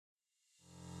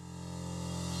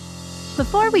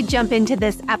Before we jump into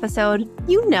this episode,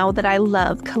 you know that I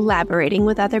love collaborating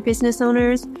with other business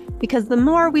owners because the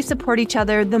more we support each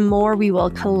other, the more we will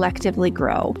collectively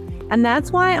grow. And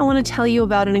that's why I want to tell you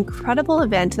about an incredible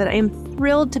event that I am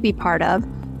thrilled to be part of,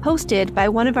 hosted by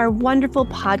one of our wonderful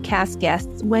podcast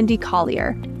guests, Wendy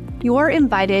Collier. You're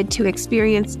invited to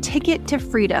experience Ticket to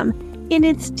Freedom in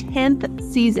its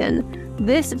 10th season.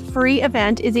 This free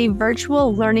event is a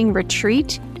virtual learning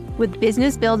retreat with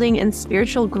business building and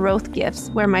spiritual growth gifts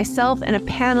where myself and a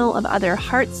panel of other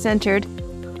heart-centered,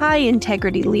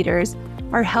 high-integrity leaders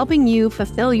are helping you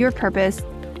fulfill your purpose,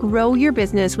 grow your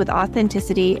business with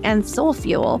authenticity and soul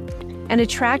fuel, and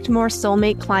attract more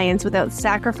soulmate clients without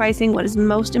sacrificing what is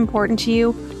most important to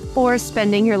you or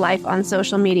spending your life on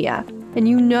social media. And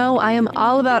you know I am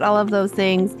all about all of those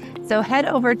things, so head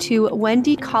over to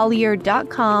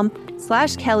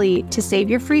wendycollier.com/Kelly to save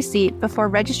your free seat before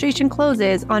registration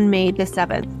closes on May the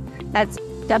 7th. That's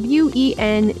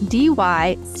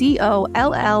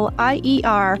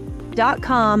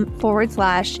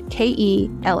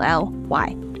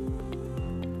wendycollier.com/KELLY.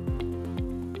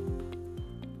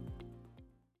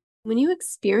 When you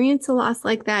experience a loss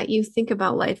like that, you think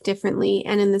about life differently.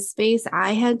 And in the space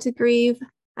I had to grieve,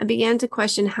 I began to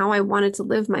question how I wanted to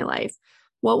live my life.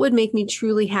 What would make me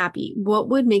truly happy? What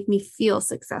would make me feel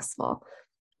successful?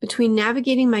 Between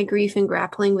navigating my grief and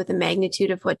grappling with the magnitude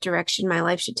of what direction my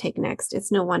life should take next,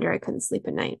 it's no wonder I couldn't sleep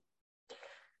at night.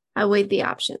 I weighed the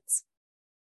options.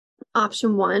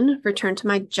 Option 1, return to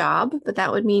my job, but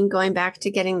that would mean going back to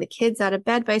getting the kids out of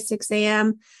bed by 6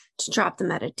 a.m., to drop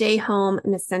them at a day home,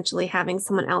 and essentially having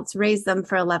someone else raise them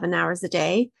for 11 hours a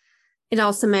day. It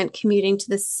also meant commuting to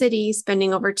the city,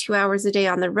 spending over 2 hours a day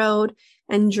on the road,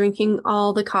 and drinking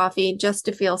all the coffee just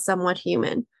to feel somewhat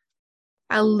human.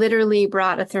 I literally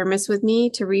brought a thermos with me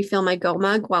to refill my Go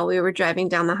Mug while we were driving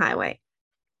down the highway.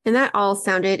 And that all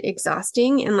sounded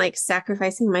exhausting and like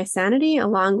sacrificing my sanity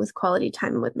along with quality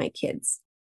time with my kids.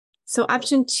 So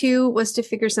option 2 was to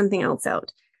figure something else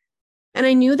out. And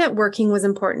I knew that working was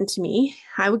important to me.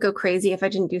 I would go crazy if I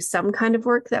didn't do some kind of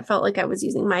work that felt like I was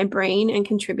using my brain and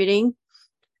contributing.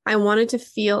 I wanted to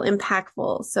feel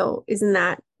impactful. So isn't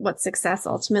that what success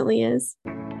ultimately is?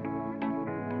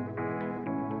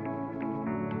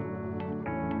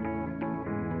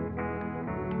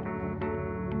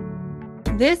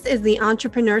 This is the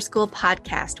Entrepreneur School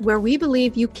podcast, where we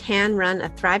believe you can run a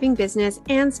thriving business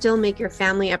and still make your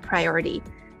family a priority.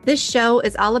 This show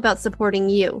is all about supporting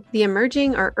you, the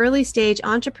emerging or early stage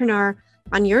entrepreneur,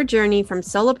 on your journey from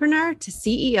solopreneur to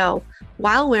CEO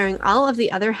while wearing all of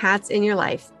the other hats in your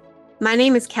life. My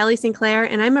name is Kelly Sinclair,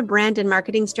 and I'm a brand and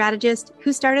marketing strategist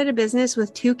who started a business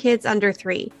with 2 kids under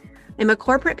 3. I'm a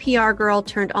corporate PR girl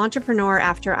turned entrepreneur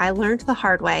after I learned the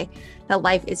hard way that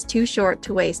life is too short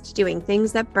to waste doing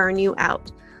things that burn you out.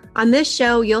 On this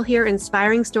show, you'll hear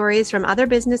inspiring stories from other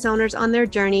business owners on their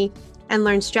journey and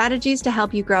learn strategies to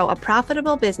help you grow a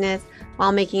profitable business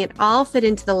while making it all fit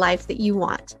into the life that you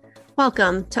want.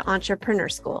 Welcome to Entrepreneur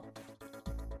School.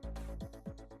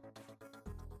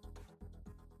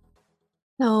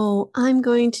 So I'm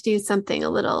going to do something a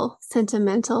little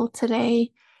sentimental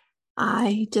today.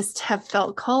 I just have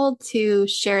felt called to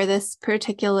share this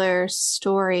particular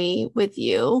story with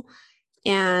you.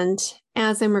 And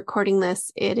as I'm recording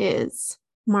this, it is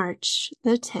March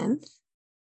the 10th.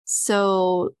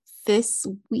 So this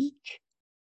week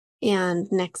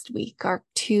and next week are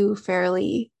 2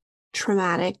 fairly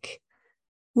traumatic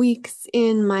weeks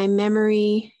in my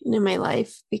memory and in my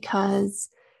life because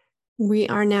we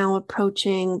are now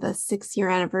approaching the 6-year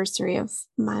anniversary of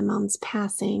my mom's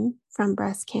passing from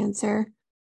breast cancer,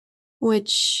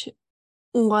 which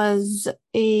was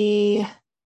an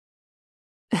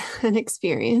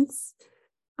experience.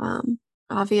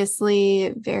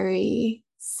 Obviously very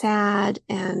sad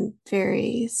and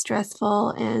very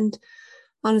stressful and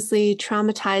honestly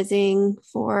traumatizing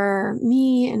for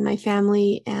me and my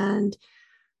family. And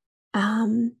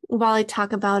while I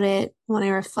talk about it, when I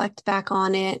reflect back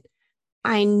on it,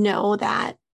 I know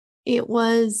that it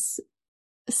was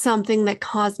something that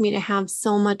caused me to have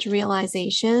so much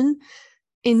realization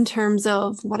in terms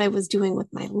of what I was doing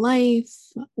with my life,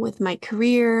 with my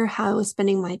career, how I was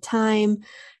spending my time,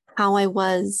 how I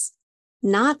was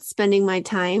not spending my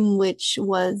time, which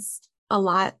was a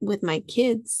lot with my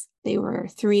kids. They were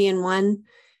 3 and 1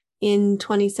 in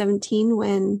 2017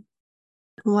 when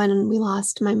we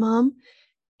lost my mom.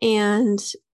 And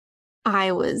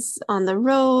I was on the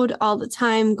road all the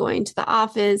time, going to the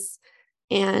office.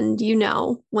 And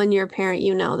when you're a parent,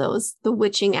 the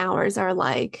witching hours are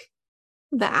like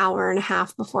the hour and a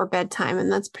half before bedtime.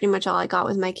 And that's pretty much all I got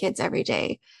with my kids every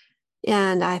day.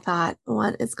 And I thought,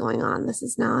 what is going on? This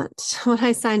is not what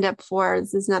I signed up for.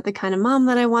 This is not the kind of mom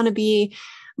that I want to be.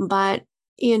 But,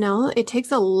 it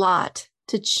takes a lot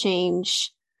to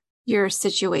change your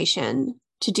situation,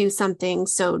 to do something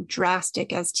so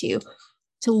drastic as to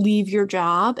leave your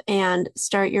job and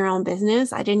start your own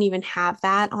business. I didn't even have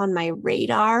that on my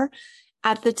radar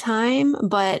at the time,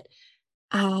 but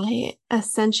I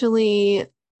essentially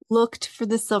looked for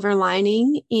the silver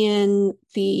lining in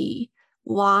the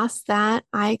loss that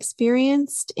I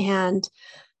experienced and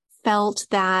felt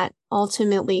that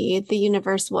ultimately the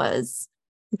universe was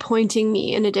pointing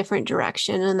me in a different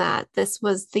direction and that this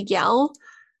was the yell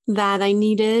that I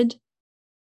needed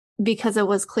because I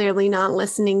was clearly not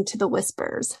listening to the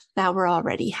whispers that were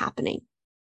already happening.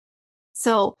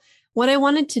 So what I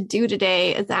wanted to do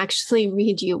today is actually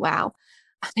read you, wow,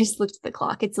 I just looked at the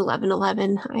clock. It's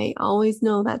 11:11. I always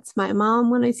know that's my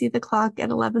mom when I see the clock at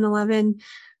 11:11.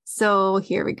 So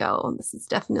here we go. This is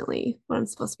definitely what I'm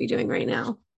supposed to be doing right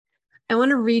now. I want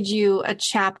to read you a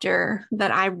chapter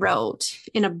that I wrote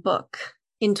in a book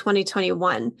in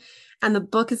 2021. And the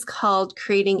book is called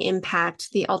Creating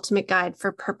Impact, the Ultimate Guide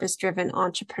for Purpose-Driven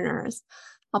Entrepreneurs.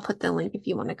 I'll put the link if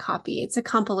you want to copy. It's a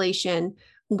compilation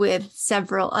with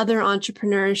several other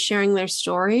entrepreneurs sharing their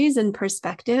stories and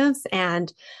perspectives.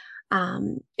 And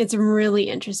it's really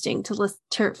interesting to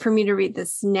listen for me to read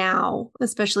this now,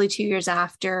 especially 2 years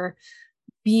after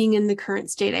being in the current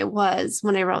state I was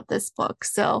when I wrote this book.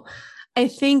 So I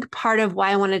think part of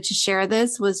why I wanted to share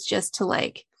this was just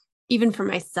to even for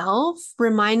myself,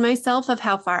 remind myself of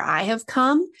how far I have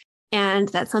come. And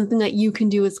that's something that you can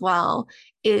do as well,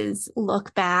 is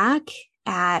look back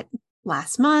at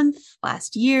last month,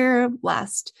 last year,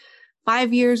 last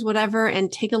 5 years, whatever,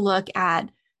 and take a look at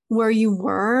where you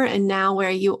were and now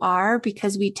where you are,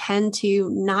 because we tend to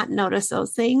not notice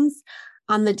those things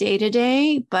on the day to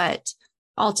day, but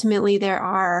ultimately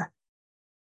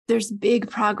there's big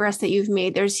progress that you've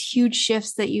made. There's huge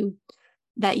shifts that you've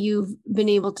been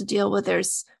able to deal with.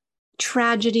 There's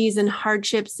tragedies and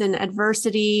hardships and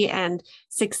adversity and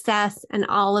success and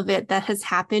all of it that has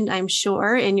happened, I'm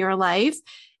sure, in your life.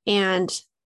 And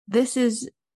this is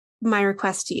my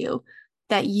request to you,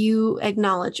 that you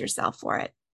acknowledge yourself for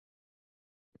it.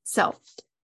 So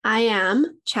I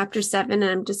am chapter 7, and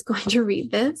I'm just going to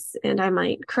read this, and I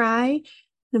might cry.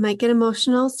 I might get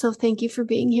emotional. So thank you for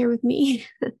being here with me.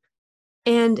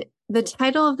 And the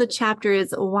title of the chapter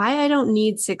is Why I Don't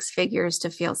Need 6 Figures to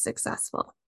Feel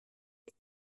Successful.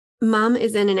 Mom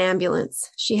is in an ambulance.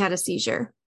 She had a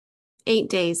seizure. 8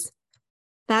 days.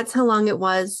 That's how long it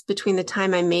was between the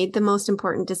time I made the most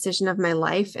important decision of my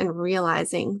life and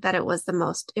realizing that it was the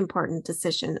most important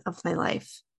decision of my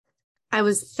life. I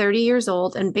was 30 years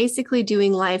old and basically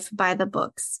doing life by the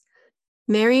books.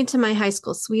 Married to my high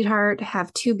school sweetheart,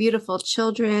 have 2 beautiful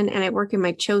children, and I work in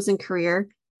my chosen career,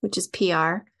 which is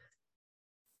PR.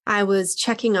 I was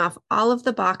checking off all of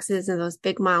the boxes and those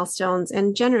big milestones,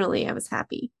 and generally I was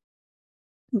happy.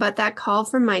 But that call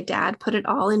from my dad put it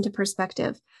all into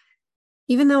perspective.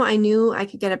 Even though I knew I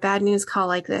could get a bad news call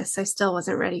like this, I still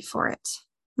wasn't ready for it.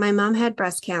 My mom had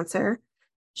breast cancer.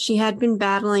 She had been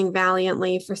battling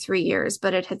valiantly for 3 years,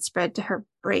 but it had spread to her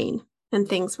brain, and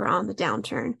things were on the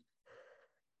downturn.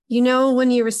 You know,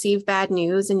 when you receive bad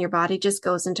news and your body just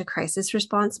goes into crisis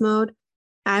response mode?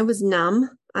 I was numb,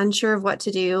 unsure of what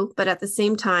to do, but at the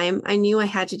same time, I knew I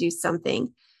had to do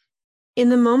something. In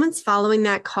the moments following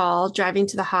that call, driving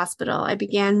to the hospital, I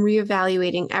began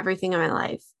reevaluating everything in my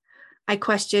life. I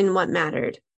questioned what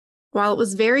mattered. While it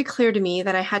was very clear to me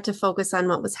that I had to focus on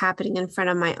what was happening in front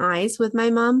of my eyes with my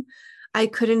mom, I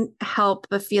couldn't help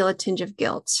but feel a tinge of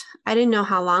guilt. I didn't know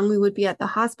how long we would be at the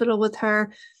hospital with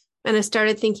her, and I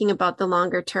started thinking about the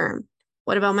longer term.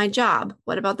 What about my job?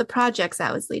 What about the projects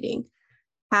I was leading?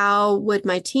 How would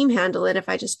my team handle it if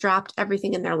I just dropped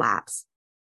everything in their laps?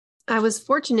 I was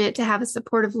fortunate to have a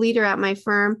supportive leader at my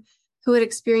firm who had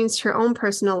experienced her own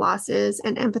personal losses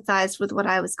and empathized with what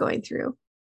I was going through.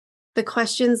 The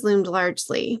questions loomed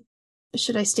largely.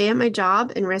 Should I stay at my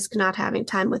job and risk not having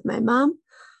time with my mom,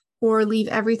 or leave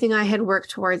everything I had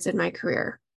worked towards in my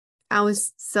career? I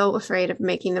was so afraid of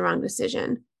making the wrong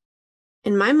decision.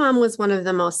 And my mom was one of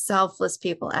the most selfless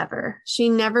people ever. She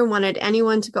never wanted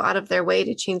anyone to go out of their way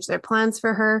to change their plans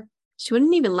for her. She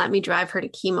wouldn't even let me drive her to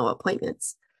chemo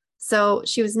appointments. So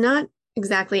she was not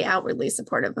exactly outwardly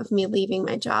supportive of me leaving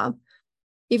my job.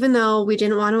 Even though we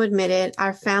didn't want to admit it,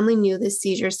 our family knew this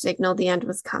seizure signaled the end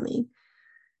was coming.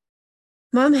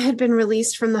 Mom had been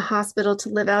released from the hospital to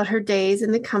live out her days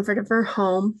in the comfort of her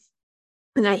home,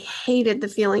 and I hated the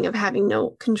feeling of having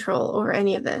no control over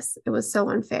any of this. It was so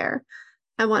unfair.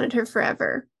 I wanted her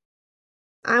forever.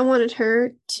 I wanted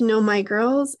her to know my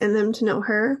girls and them to know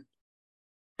her.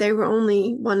 They were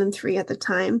only 1 and 3 at the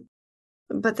time,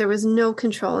 but there was no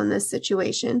control in this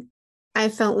situation. I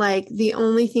felt like the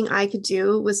only thing I could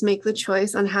do was make the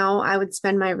choice on how I would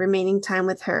spend my remaining time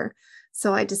with her.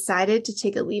 So I decided to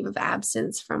take a leave of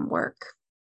absence from work.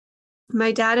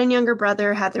 My dad and younger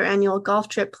brother had their annual golf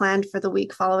trip planned for the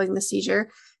week following the seizure,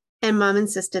 and mom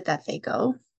insisted that they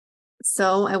go.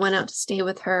 So I went out to stay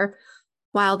with her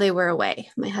while they were away.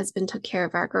 My husband took care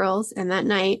of our girls, and that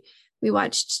night we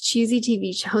watched cheesy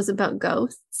TV shows about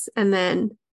ghosts, and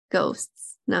then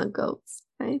ghosts, not goats,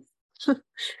 right?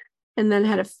 And then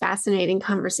had a fascinating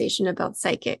conversation about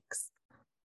psychics.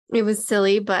 It was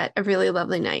silly, but a really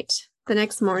lovely night. The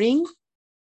next morning,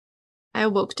 I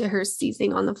awoke to her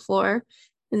seizing on the floor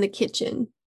in the kitchen.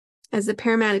 As the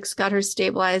paramedics got her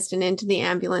stabilized and into the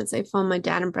ambulance, I phoned my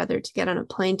dad and brother to get on a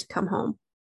plane to come home.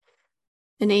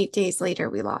 And 8 days later,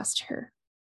 we lost her.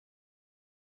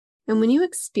 And when you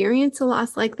experience a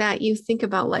loss like that, you think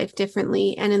about life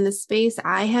differently. And in the space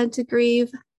I had to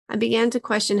grieve, I began to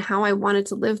question how I wanted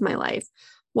to live my life.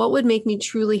 What would make me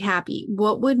truly happy?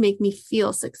 What would make me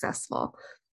feel successful?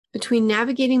 Between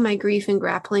navigating my grief and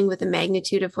grappling with the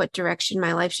magnitude of what direction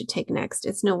my life should take next,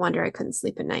 it's no wonder I couldn't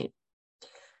sleep at night.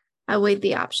 I weighed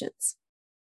the options.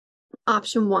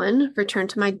 Option 1, return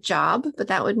to my job, but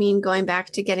that would mean going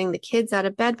back to getting the kids out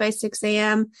of bed by 6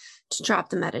 a.m., to drop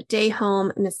them at a day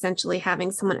home, and essentially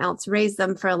having someone else raise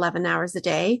them for 11 hours a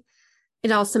day.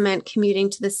 It also meant commuting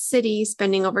to the city,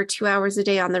 spending over 2 hours a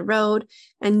day on the road,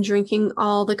 and drinking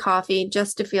all the coffee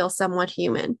just to feel somewhat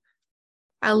human.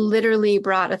 I literally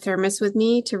brought a thermos with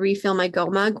me to refill my Go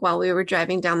Mug while we were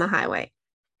driving down the highway.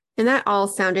 And that all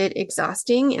sounded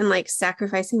exhausting and like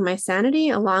sacrificing my sanity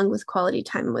along with quality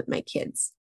time with my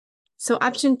kids. So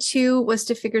option 2 was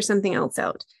to figure something else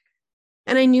out.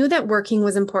 And I knew that working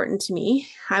was important to me.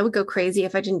 I would go crazy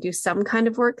if I didn't do some kind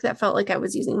of work that felt like I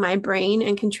was using my brain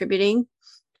and contributing.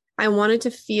 I wanted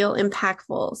to feel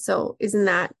impactful. So isn't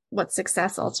that what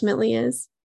success ultimately is?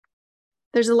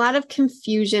 There's a lot of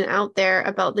confusion out there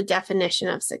about the definition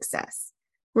of success.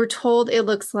 We're told it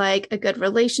looks like a good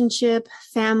relationship,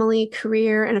 family,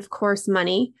 career, and of course,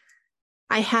 money.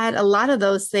 I had a lot of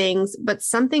those things, but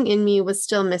something in me was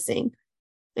still missing.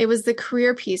 It was the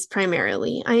career piece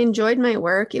primarily. I enjoyed my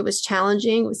work. It was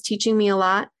challenging. It was teaching me a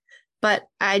lot, but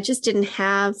I just didn't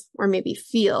have, or maybe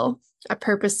feel, a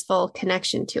purposeful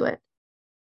connection to it.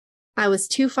 I was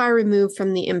too far removed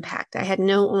from the impact. I had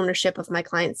no ownership of my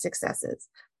clients' successes.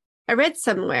 I read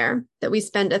somewhere that we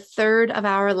spend 1/3 of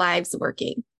our lives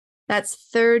working. That's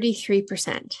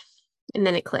 33%. And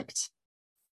then it clicked.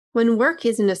 When work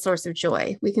isn't a source of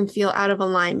joy, we can feel out of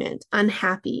alignment,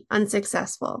 unhappy,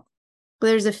 unsuccessful. But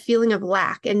there's a feeling of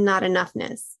lack and not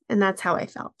enoughness, and that's how I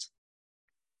felt.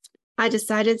 I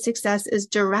decided success is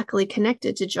directly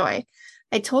connected to joy.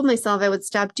 I told myself I would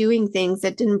stop doing things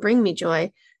that didn't bring me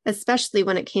joy, especially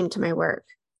when it came to my work.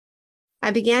 I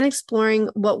began exploring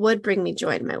what would bring me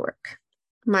joy in my work.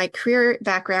 My career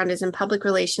background is in public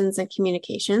relations and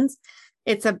communications.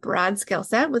 It's a broad skill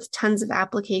set with tons of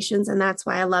applications, and that's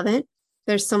why I love it.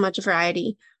 There's so much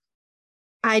variety.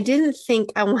 I didn't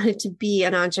think I wanted to be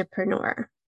an entrepreneur.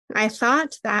 I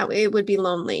thought that it would be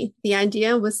lonely. The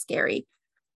idea was scary.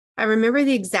 I remember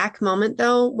the exact moment,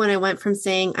 though, when I went from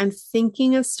saying, I'm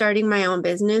thinking of starting my own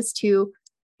business to,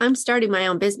 I'm starting my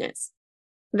own business.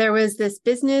 There was this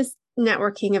business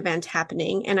networking event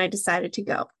happening, and I decided to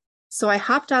go. So I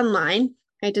hopped online.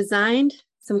 I designed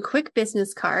some quick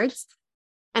business cards,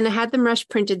 and I had them rush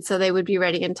printed so they would be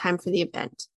ready in time for the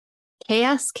event.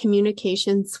 KS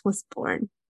Communications was born.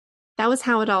 That was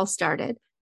how it all started.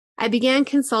 I began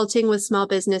consulting with small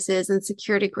businesses and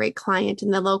secured a great client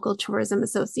in the local tourism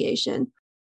association.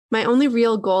 My only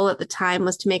real goal at the time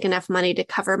was to make enough money to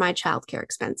cover my childcare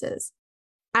expenses.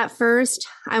 At first,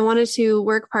 I wanted to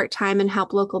work part-time and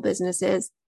help local businesses.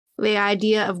 The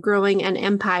idea of growing an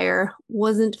empire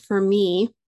wasn't for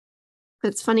me.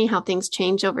 It's funny how things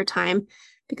change over time,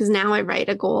 because now I write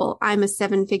a goal. I'm a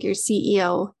 7-figure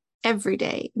CEO every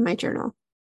day in my journal.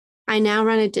 I now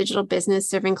run a digital business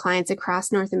serving clients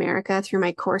across North America through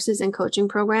my courses and coaching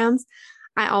programs.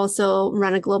 I also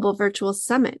run a global virtual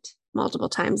summit multiple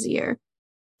times a year.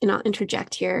 And I'll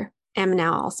interject here, I'm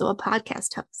now also a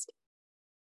podcast host.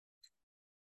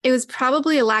 It was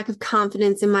probably a lack of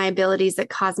confidence in my abilities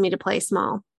that caused me to play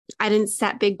small. I didn't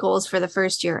set big goals for the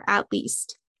first year, at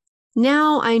least.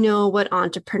 Now I know what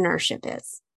entrepreneurship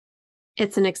is.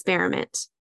 It's an experiment.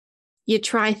 You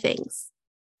try things.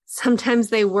 Sometimes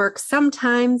they work,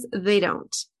 sometimes they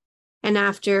don't. And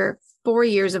after 4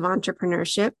 years of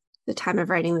entrepreneurship, the time of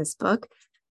writing this book,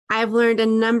 I've learned a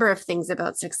number of things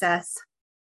about success.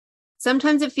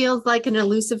 Sometimes it feels like an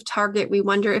elusive target we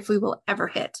wonder if we will ever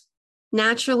hit.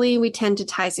 Naturally, we tend to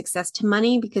tie success to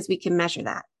money because we can measure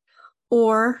that.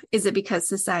 Or is it because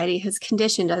society has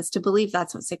conditioned us to believe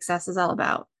that's what success is all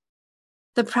about?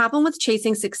 The problem with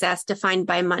chasing success defined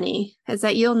by money is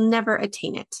that you'll never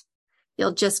attain it.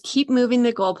 You'll just keep moving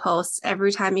the goalposts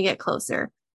every time you get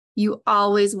closer. You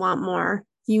always want more.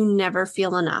 You never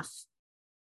feel enough.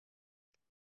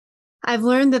 I've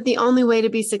learned that the only way to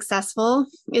be successful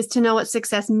is to know what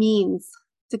success means.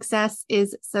 Success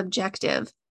is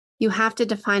subjective. You have to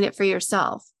define it for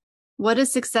yourself. What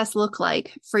does success look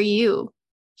like for you?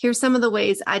 Here's some of the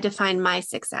ways I define my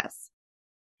success.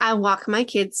 I walk my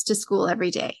kids to school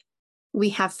every day. We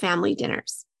have family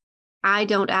dinners. I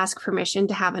don't ask permission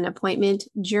to have an appointment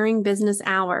during business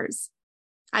hours.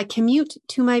 I commute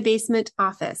to my basement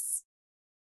office.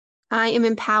 I am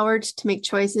empowered to make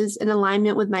choices in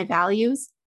alignment with my values.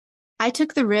 I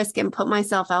took the risk and put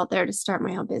myself out there to start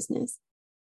my own business.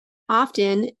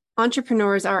 Often,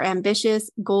 entrepreneurs are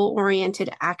ambitious,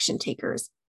 goal-oriented action takers,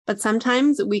 but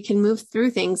sometimes we can move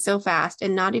through things so fast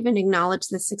and not even acknowledge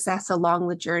the success along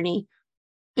the journey.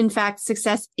 In fact,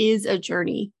 success is a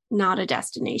journey, not a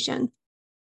destination.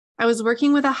 I was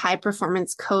working with a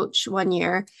high-performance coach one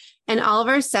year, and all of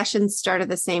our sessions started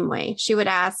the same way. She would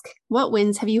ask, "What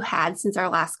wins have you had since our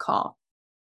last call?"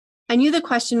 I knew the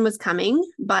question was coming,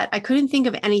 but I couldn't think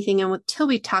of anything until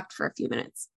we talked for a few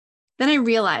minutes. Then I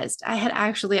realized I had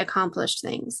actually accomplished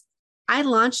things. I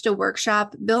launched a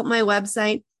workshop, built my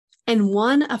website, and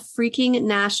won a freaking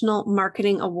national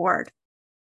marketing award.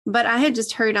 But I had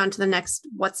just hurried on to the next,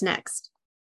 what's next?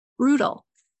 Brutal.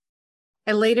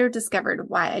 I later discovered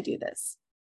why I do this.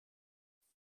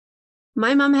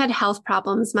 My mom had health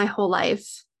problems my whole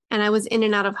life, and I was in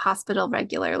and out of hospital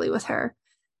regularly with her.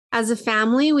 As a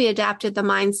family, we adapted the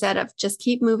mindset of just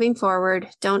keep moving forward,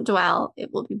 don't dwell,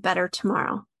 it will be better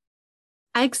tomorrow.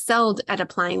 I excelled at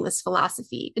applying this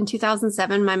philosophy. In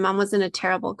 2007, my mom was in a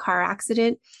terrible car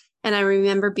accident, and I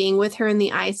remember being with her in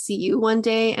the ICU one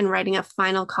day and writing a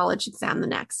final college exam the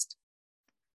next.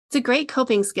 It's a great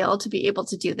coping skill to be able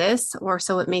to do this, or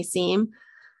so it may seem.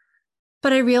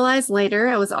 But I realized later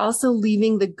I was also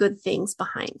leaving the good things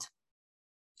behind.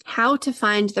 How to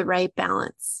find the right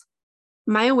balance.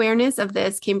 My awareness of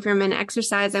this came from an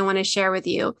exercise I want to share with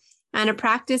you and a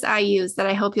practice I use that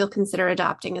I hope you'll consider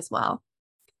adopting as well.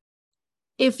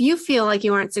 If you feel like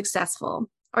you aren't successful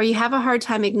or you have a hard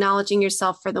time acknowledging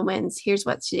yourself for the wins, here's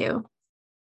what to do.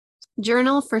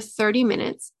 Journal for 30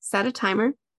 minutes, set a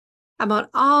timer,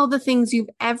 about all the things you've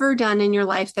ever done in your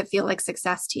life that feel like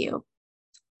success to you.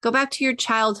 Go back to your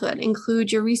childhood,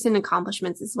 include your recent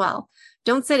accomplishments as well.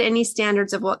 Don't set any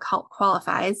standards of what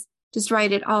qualifies, just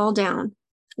write it all down.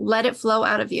 Let it flow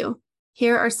out of you.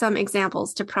 Here are some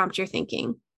examples to prompt your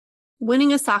thinking.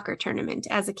 Winning a soccer tournament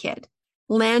as a kid,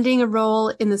 landing a role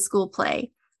in the school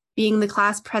play, being the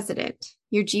class president,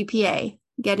 your GPA,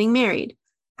 getting married,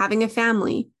 having a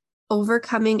family,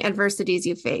 overcoming adversities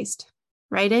you faced.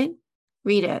 Write it.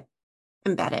 Read it,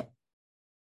 embed it.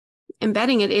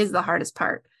 Embedding it is the hardest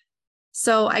part.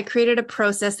 So I created a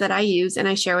process that I use and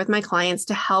I share with my clients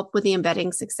to help with the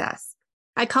embedding success.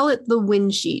 I call it the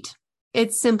win sheet.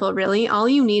 It's simple, really. All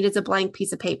you need is a blank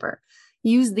piece of paper.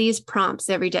 Use these prompts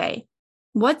every day.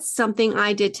 What's something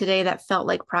I did today that felt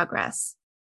like progress?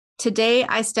 Today,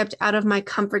 I stepped out of my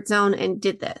comfort zone and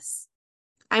did this.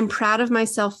 I'm proud of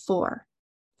myself for.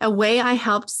 A way I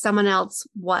helped someone else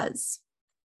was.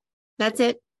 That's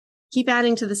it. Keep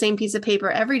adding to the same piece of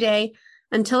paper every day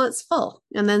until it's full,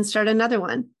 and then start another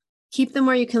one. Keep them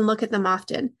where you can look at them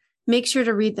often. Make sure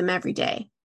to read them every day.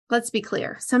 Let's be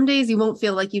clear. Some days you won't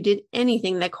feel like you did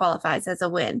anything that qualifies as a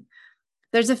win.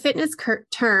 There's a fitness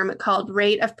term called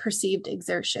rate of perceived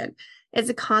exertion. It's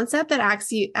a concept that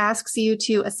asks you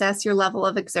to assess your level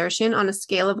of exertion on a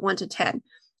scale of 1 to 10.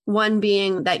 1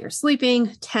 being that you're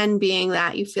sleeping, 10 being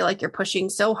that you feel like you're pushing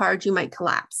so hard you might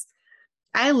collapse.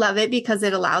 I love it because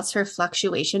it allows for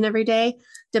fluctuation every day,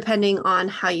 depending on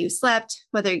how you slept,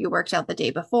 whether you worked out the day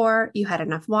before, you had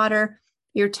enough water.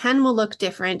 Your 10 will look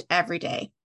different every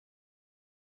day.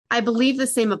 I believe the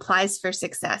same applies for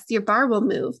success. Your bar will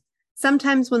move.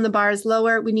 Sometimes when the bar is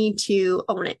lower, we need to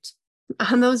own it.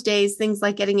 On those days, things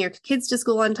like getting your kids to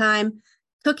school on time,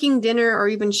 cooking dinner, or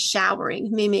even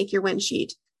showering may make your win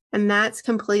sheet, and that's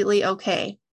completely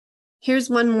okay.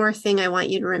 Here's one more thing I want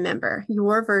you to remember.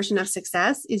 Your version of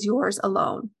success is yours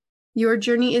alone. Your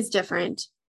journey is different,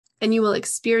 and you will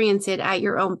experience it at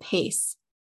your own pace.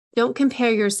 Don't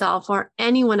compare yourself or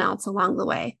anyone else along the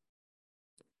way.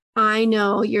 I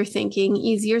know you're thinking,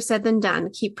 easier said than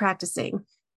done. Keep practicing.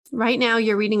 Right now,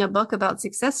 you're reading a book about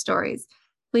success stories.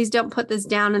 Please don't put this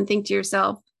down and think to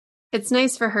yourself, it's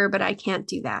nice for her, but I can't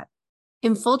do that.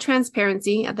 In full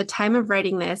transparency, at the time of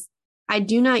writing this, I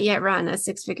do not yet run a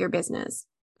six-figure business.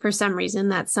 For some reason,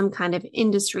 that's some kind of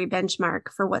industry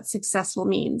benchmark for what successful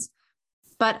means.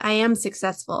 But I am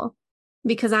successful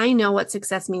because I know what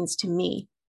success means to me.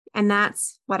 And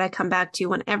that's what I come back to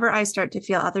whenever I start to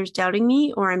feel others doubting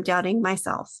me or I'm doubting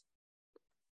myself.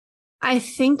 I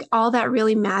think all that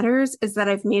really matters is that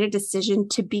I've made a decision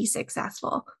to be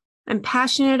successful. I'm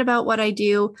passionate about what I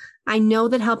do. I know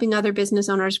that helping other business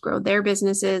owners grow their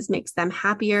businesses makes them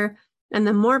happier. And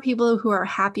the more people who are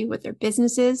happy with their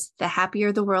businesses, the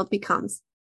happier the world becomes.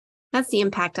 That's the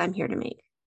impact I'm here to make.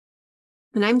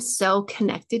 And I'm so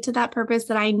connected to that purpose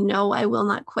that I know I will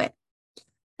not quit.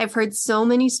 I've heard so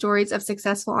many stories of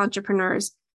successful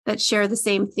entrepreneurs that share the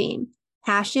same theme,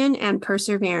 passion and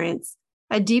perseverance.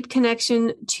 A deep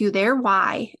connection to their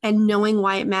why and knowing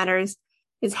why it matters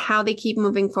is how they keep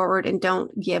moving forward and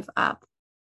don't give up.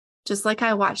 Just like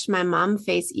I watched my mom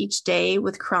face each day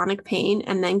with chronic pain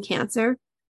and then cancer,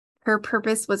 her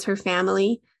purpose was her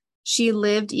family. She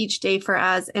lived each day for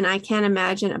us, and I can't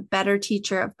imagine a better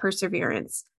teacher of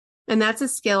perseverance. And that's a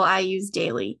skill I use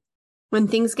daily. When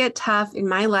things get tough in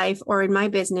my life or in my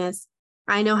business,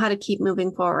 I know how to keep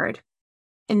moving forward.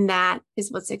 And that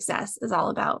is what success is all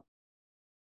about.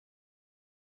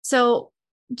 So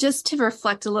just to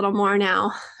reflect a little more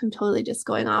now, I'm totally just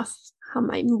going off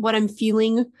what I'm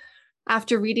feeling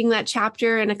after reading that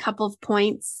chapter and a couple of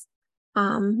points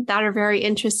that are very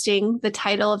interesting. The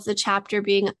title of the chapter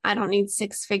being, I don't need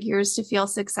six figures to feel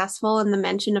successful, and the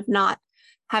mention of not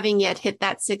having yet hit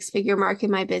that six-figure mark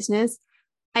in my business.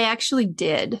 I actually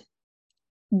did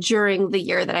during the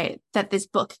year that this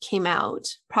book came out,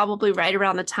 probably right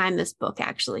around the time this book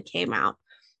actually came out,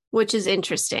 which is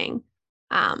interesting.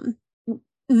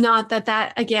 Not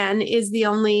that again is the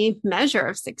only measure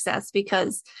of success,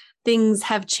 because things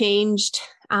have changed.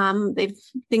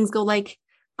 Things go like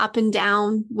up and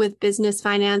down with business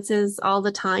finances all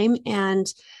the time. And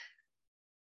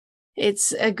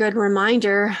it's a good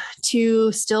reminder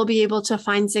to still be able to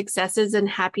find successes and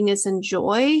happiness and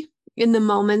joy in the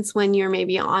moments when you're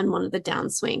maybe on one of the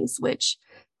downswings, which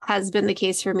has been the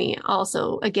case for me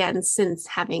also, again, since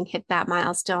having hit that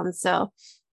milestone. So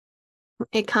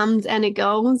it comes and it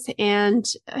goes,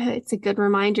 and it's a good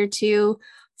reminder to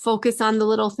focus on the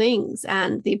little things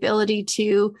and the ability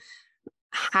to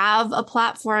have a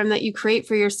platform that you create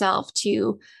for yourself,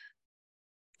 to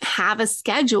have a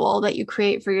schedule that you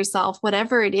create for yourself,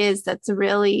 whatever it is. That's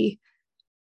really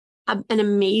an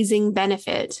amazing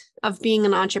benefit of being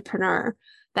an entrepreneur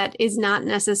that is not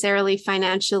necessarily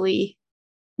financially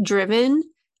driven,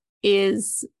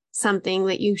 is something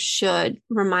that you should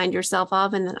remind yourself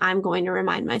of, and that I'm going to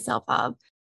remind myself of,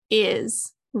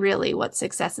 is really what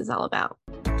success is all about.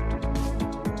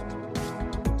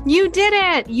 You did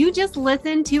it! You just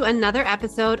listened to another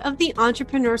episode of the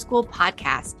Entrepreneur School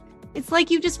podcast. It's like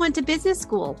you just went to business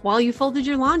school while you folded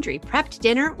your laundry, prepped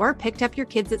dinner, or picked up your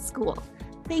kids at school.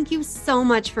 Thank you so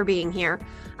much for being here.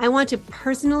 I want to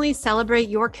personally celebrate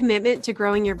your commitment to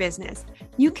growing your business.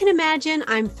 You can imagine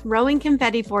I'm throwing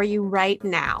confetti for you right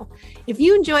now. If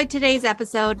you enjoyed today's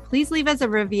episode, please leave us a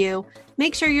review,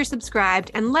 make sure you're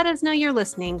subscribed, and let us know you're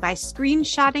listening by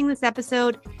screenshotting this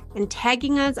episode and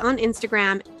tagging us on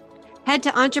Instagram. Head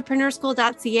to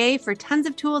entrepreneurschool.ca for tons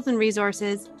of tools and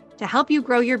resources to help you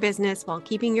grow your business while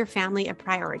keeping your family a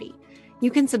priority. You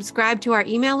can subscribe to our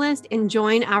email list and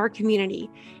join our community.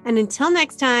 And until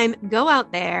next time, go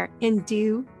out there and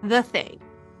do the thing.